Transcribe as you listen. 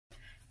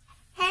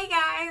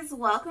guys,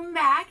 welcome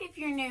back. If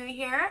you're new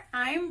here,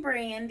 I'm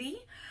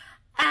Brandy,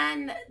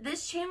 and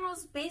this channel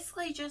is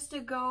basically just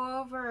to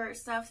go over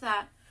stuff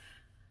that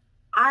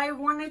I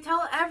want to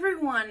tell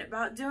everyone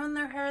about doing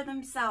their hair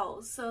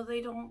themselves so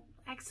they don't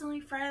accidentally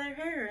fry their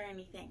hair or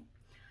anything.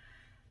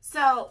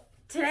 So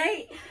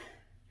today,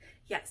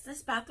 yes,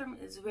 this bathroom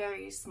is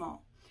very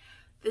small.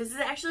 This is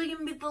actually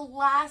going to be the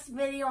last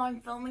video I'm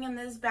filming in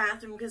this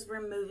bathroom because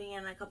we're moving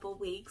in a couple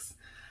weeks.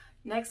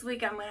 Next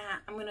week, I'm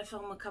gonna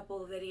film a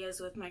couple of videos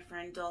with my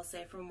friend Dulce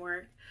from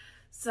work.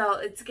 So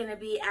it's gonna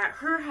be at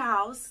her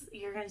house.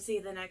 You're gonna see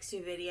the next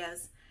two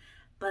videos.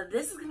 But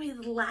this is gonna be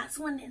the last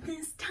one in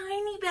this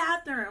tiny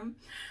bathroom.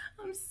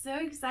 I'm so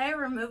excited.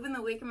 We're moving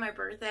the week of my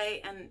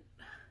birthday and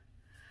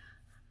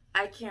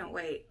I can't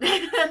wait.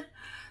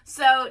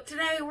 So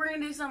today we're gonna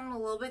do something a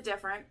little bit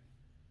different.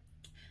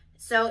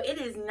 So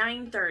it is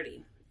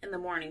 9:30 in the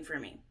morning for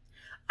me.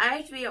 I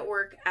have to be at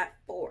work at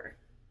 4.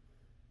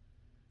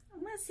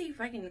 I'm going to see if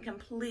I can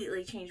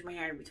completely change my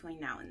hair between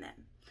now and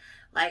then.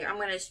 Like, I'm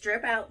going to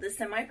strip out the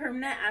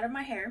semi-permanent out of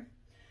my hair.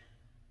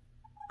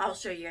 I'll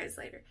show you guys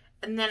later.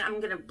 And then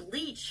I'm going to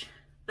bleach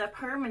the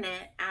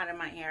permanent out of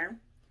my hair.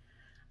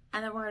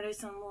 And then we're going to do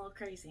something a little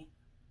crazy.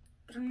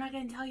 But I'm not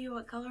going to tell you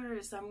what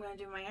colors I'm going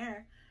to do my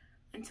hair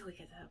until we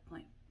get to that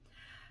point.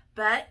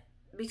 But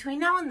between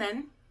now and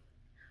then,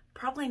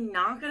 probably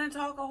not going to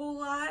talk a whole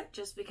lot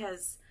just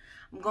because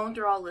I'm going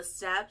through all the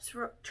steps,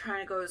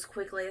 trying to go as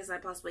quickly as I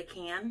possibly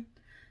can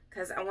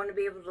because I want to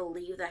be able to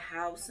leave the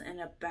house in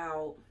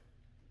about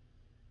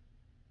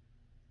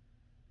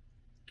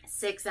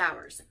 6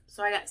 hours.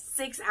 So I got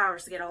 6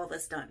 hours to get all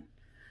this done.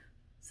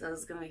 So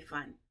it's going to be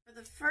fun. For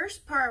the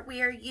first part,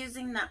 we are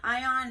using the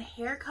Ion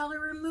Hair Color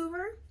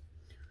Remover.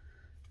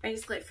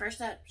 Basically, first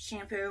step,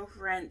 shampoo,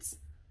 rinse.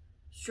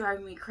 It's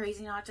driving me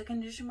crazy not to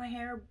condition my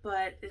hair,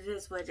 but it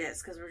is what it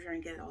is because we're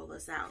trying to get all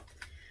this out.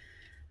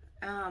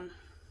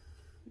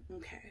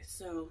 Okay,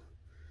 so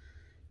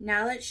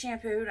now that it's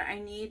shampooed, I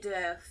need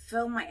to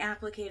fill my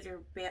applicator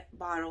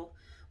bottle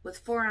with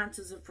 4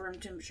 ounces of room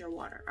temperature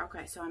water.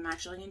 Okay, so I'm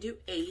actually going to do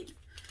 8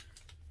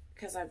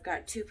 because I've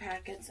got 2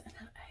 packets and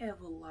I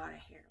have a lot of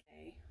hair.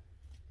 Okay.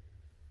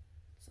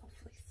 It's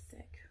awfully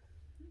thick.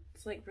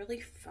 It's like really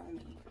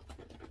foamy.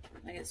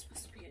 Like it's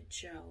supposed to be a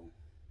gel.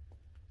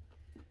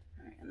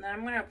 Alright, and then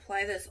I'm going to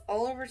apply this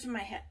all over my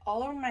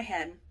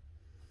head.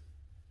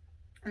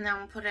 And then I'm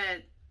going to put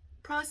a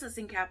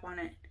processing cap on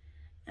it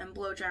and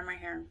blow dry my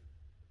hair.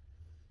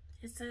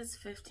 It says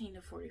 15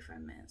 to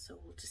 45 minutes, so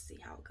we'll just see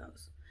how it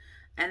goes.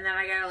 And then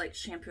I gotta like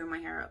shampoo my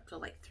hair up to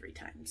like 3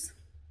 times.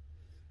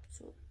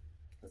 So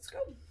let's go.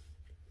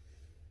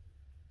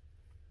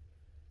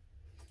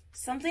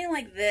 Something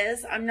like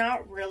this, I'm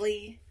not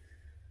really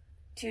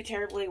too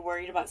terribly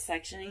worried about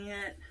sectioning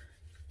it.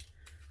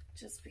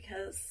 Just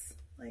because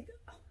like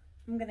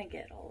I'm gonna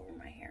get all over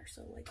my hair,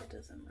 so like it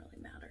doesn't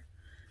really matter.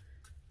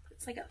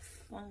 It's like a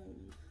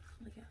foam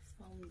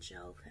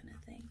gel kind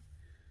of thing.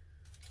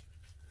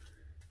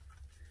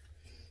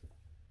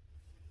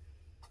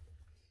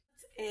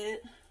 That's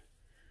it.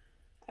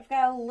 I've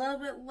got a little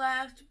bit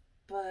left,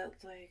 but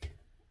like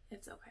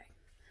it's okay.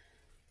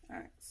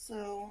 Alright,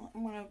 so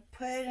I'm gonna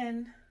put it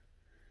in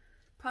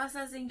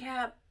processing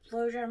cap,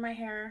 blow dry my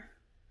hair,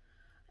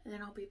 and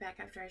then I'll be back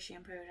after I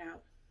shampoo it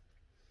out.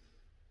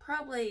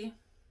 Probably,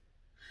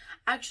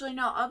 actually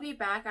no, I'll be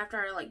back after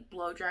I like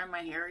blow dry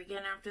my hair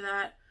again after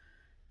that.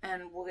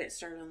 And we'll get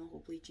started on the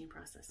whole bleaching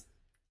process.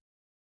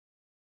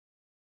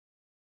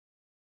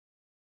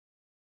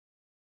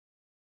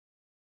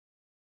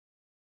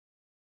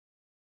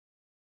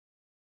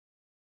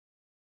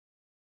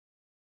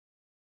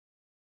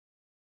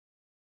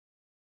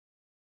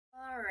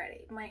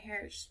 Alrighty, my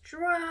hair is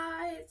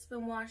dry. It's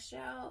been washed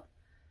out.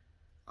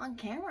 On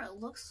camera,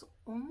 it looks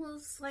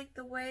almost like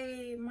the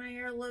way my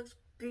hair looked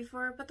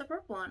before I put the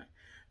purple on it.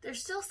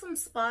 There's still some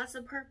spots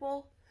of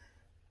purple.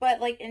 But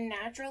like in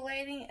natural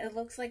lighting, it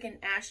looks like an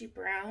ashy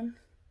brown.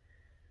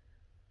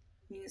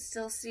 You can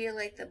still see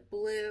like the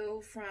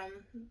blue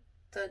from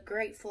the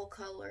grateful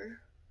color.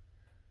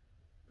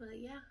 But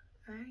yeah,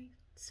 alright,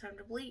 it's time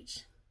to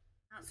bleach.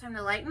 Now it's time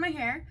to lighten my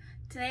hair.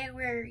 Today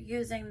we're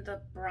using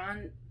the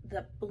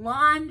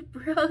Blonde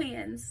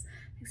Brilliance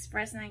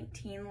Express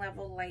 19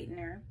 level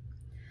lightener.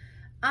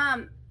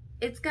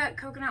 It's got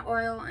coconut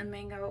oil and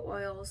mango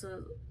oil,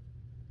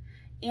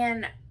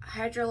 and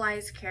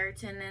hydrolyzed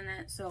keratin in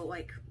it, so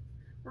like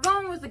we're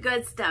going with the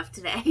good stuff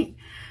today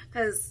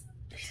because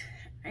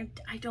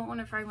I don't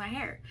want to fry my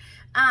hair.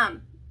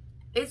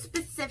 It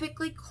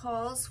specifically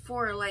calls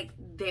for like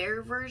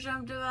their version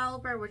of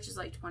developer, which is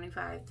like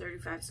 25,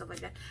 35, stuff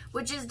like that,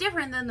 which is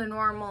different than the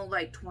normal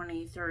like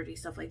 20, 30,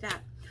 stuff like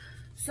that.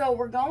 So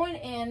we're going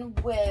in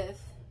with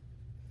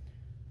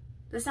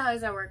the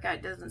size I work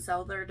at doesn't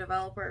sell their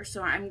developer,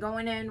 so I'm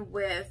going in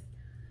with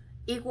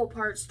equal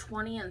parts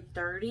 20 and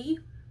 30.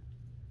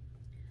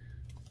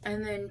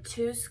 And then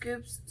 2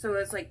 scoops, so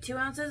it's like 2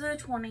 ounces of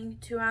 20,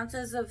 2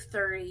 ounces of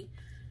 30,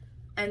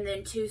 and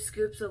then 2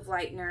 scoops of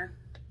lightener.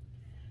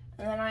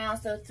 And then I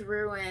also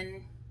threw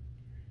in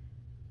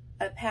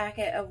a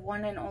packet of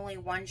One and Only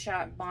One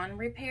Shot Bond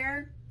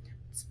Repair.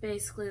 It's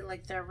basically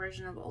like their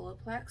version of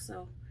Olaplex,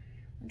 so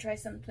I'm gonna try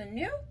something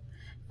new.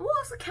 We'll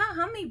also count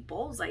how many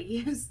bowls I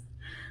use.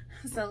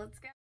 So let's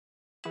go.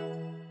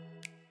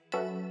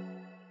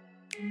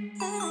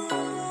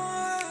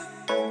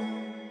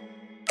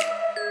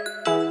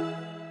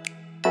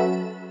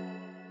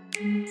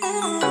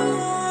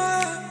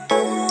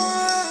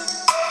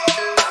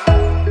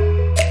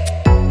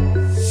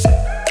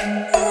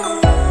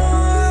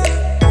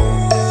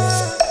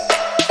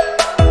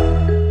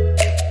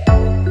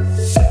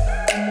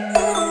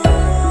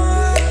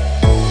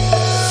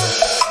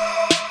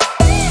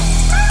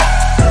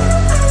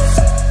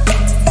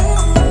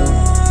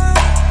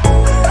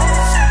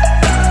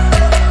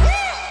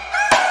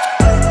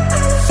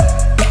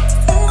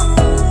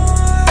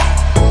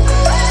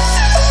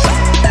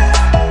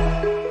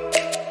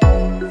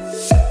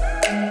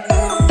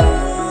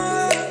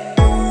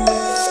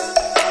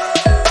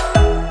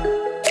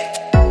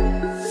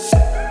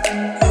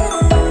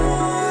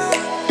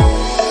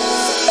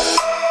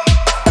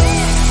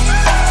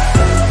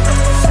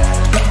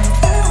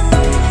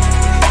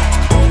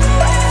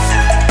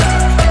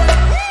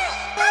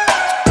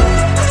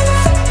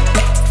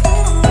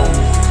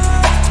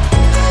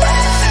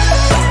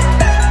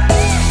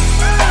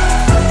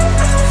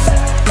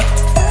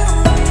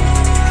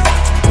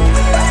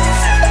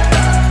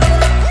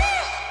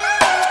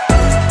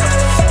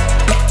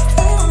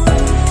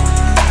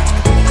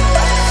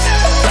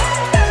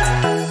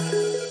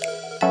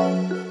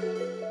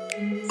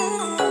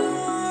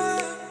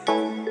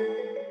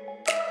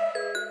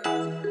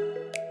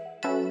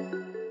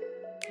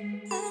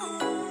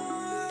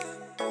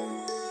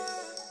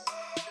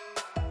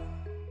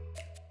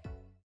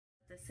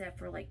 Set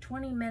for like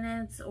 20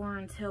 minutes or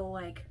until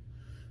like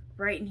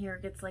right in here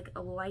gets like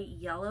a light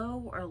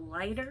yellow or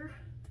lighter,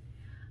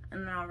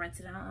 and then I'll rinse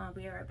it out and I'll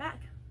be right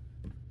back.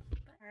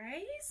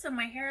 Alright, so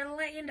my hair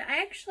lightened.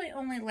 I actually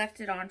only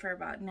left it on for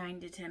about 9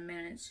 to 10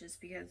 minutes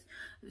just because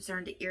it was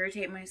starting to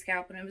irritate my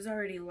scalp and it was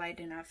already light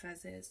enough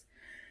as is.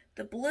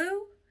 The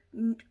blue,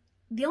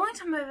 the only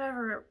time I've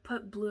ever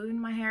put blue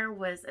in my hair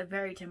was a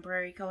very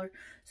temporary color,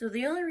 so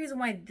the only reason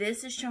why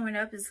this is showing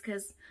up is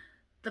because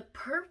the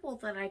purple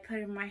that I put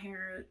in my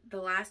hair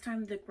the last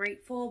time, the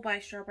Grateful by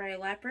Strawberry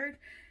Leopard,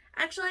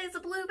 actually has a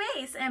blue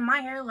base, and my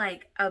hair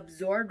like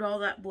absorbed all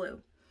that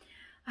blue.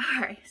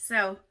 Alright,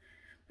 so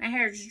my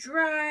hair is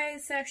dry,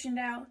 sectioned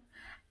out,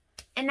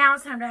 and now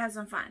it's time to have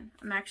some fun.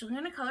 I'm actually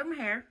going to color my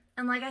hair,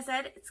 and like I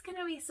said, it's going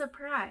to be a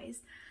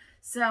surprise.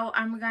 So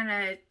I'm going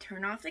to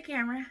turn off the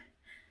camera,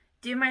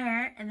 do my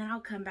hair, and then I'll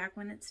come back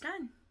when it's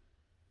done.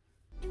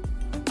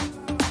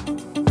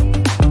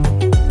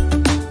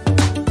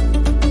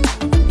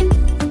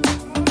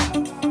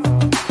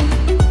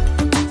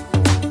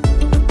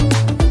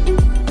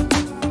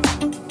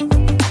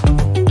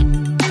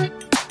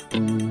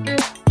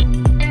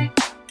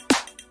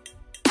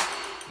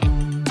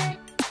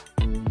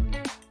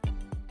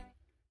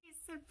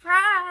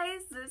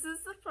 Surprise! This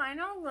is the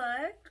final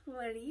look.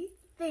 What do you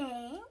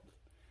think?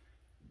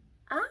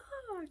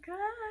 Oh gosh,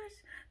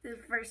 this is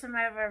the first time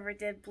I've ever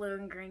did blue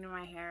and green in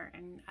my hair,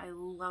 and I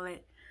love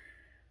it.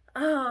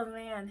 Oh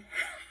man,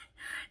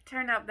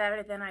 turned out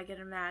better than I could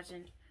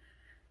imagine.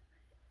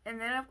 And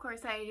then of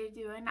course I had to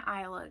do an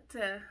eye look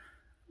to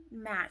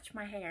match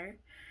my hair.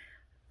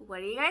 What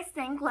do you guys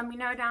think? Let me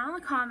know down in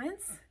the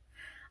comments.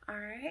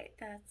 Alright,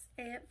 that's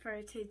it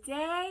for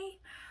today.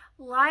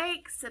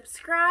 Like,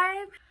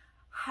 subscribe.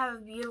 Have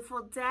a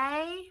beautiful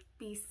day.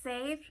 Be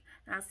safe.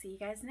 And I'll see you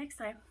guys next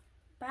time.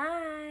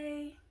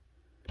 Bye.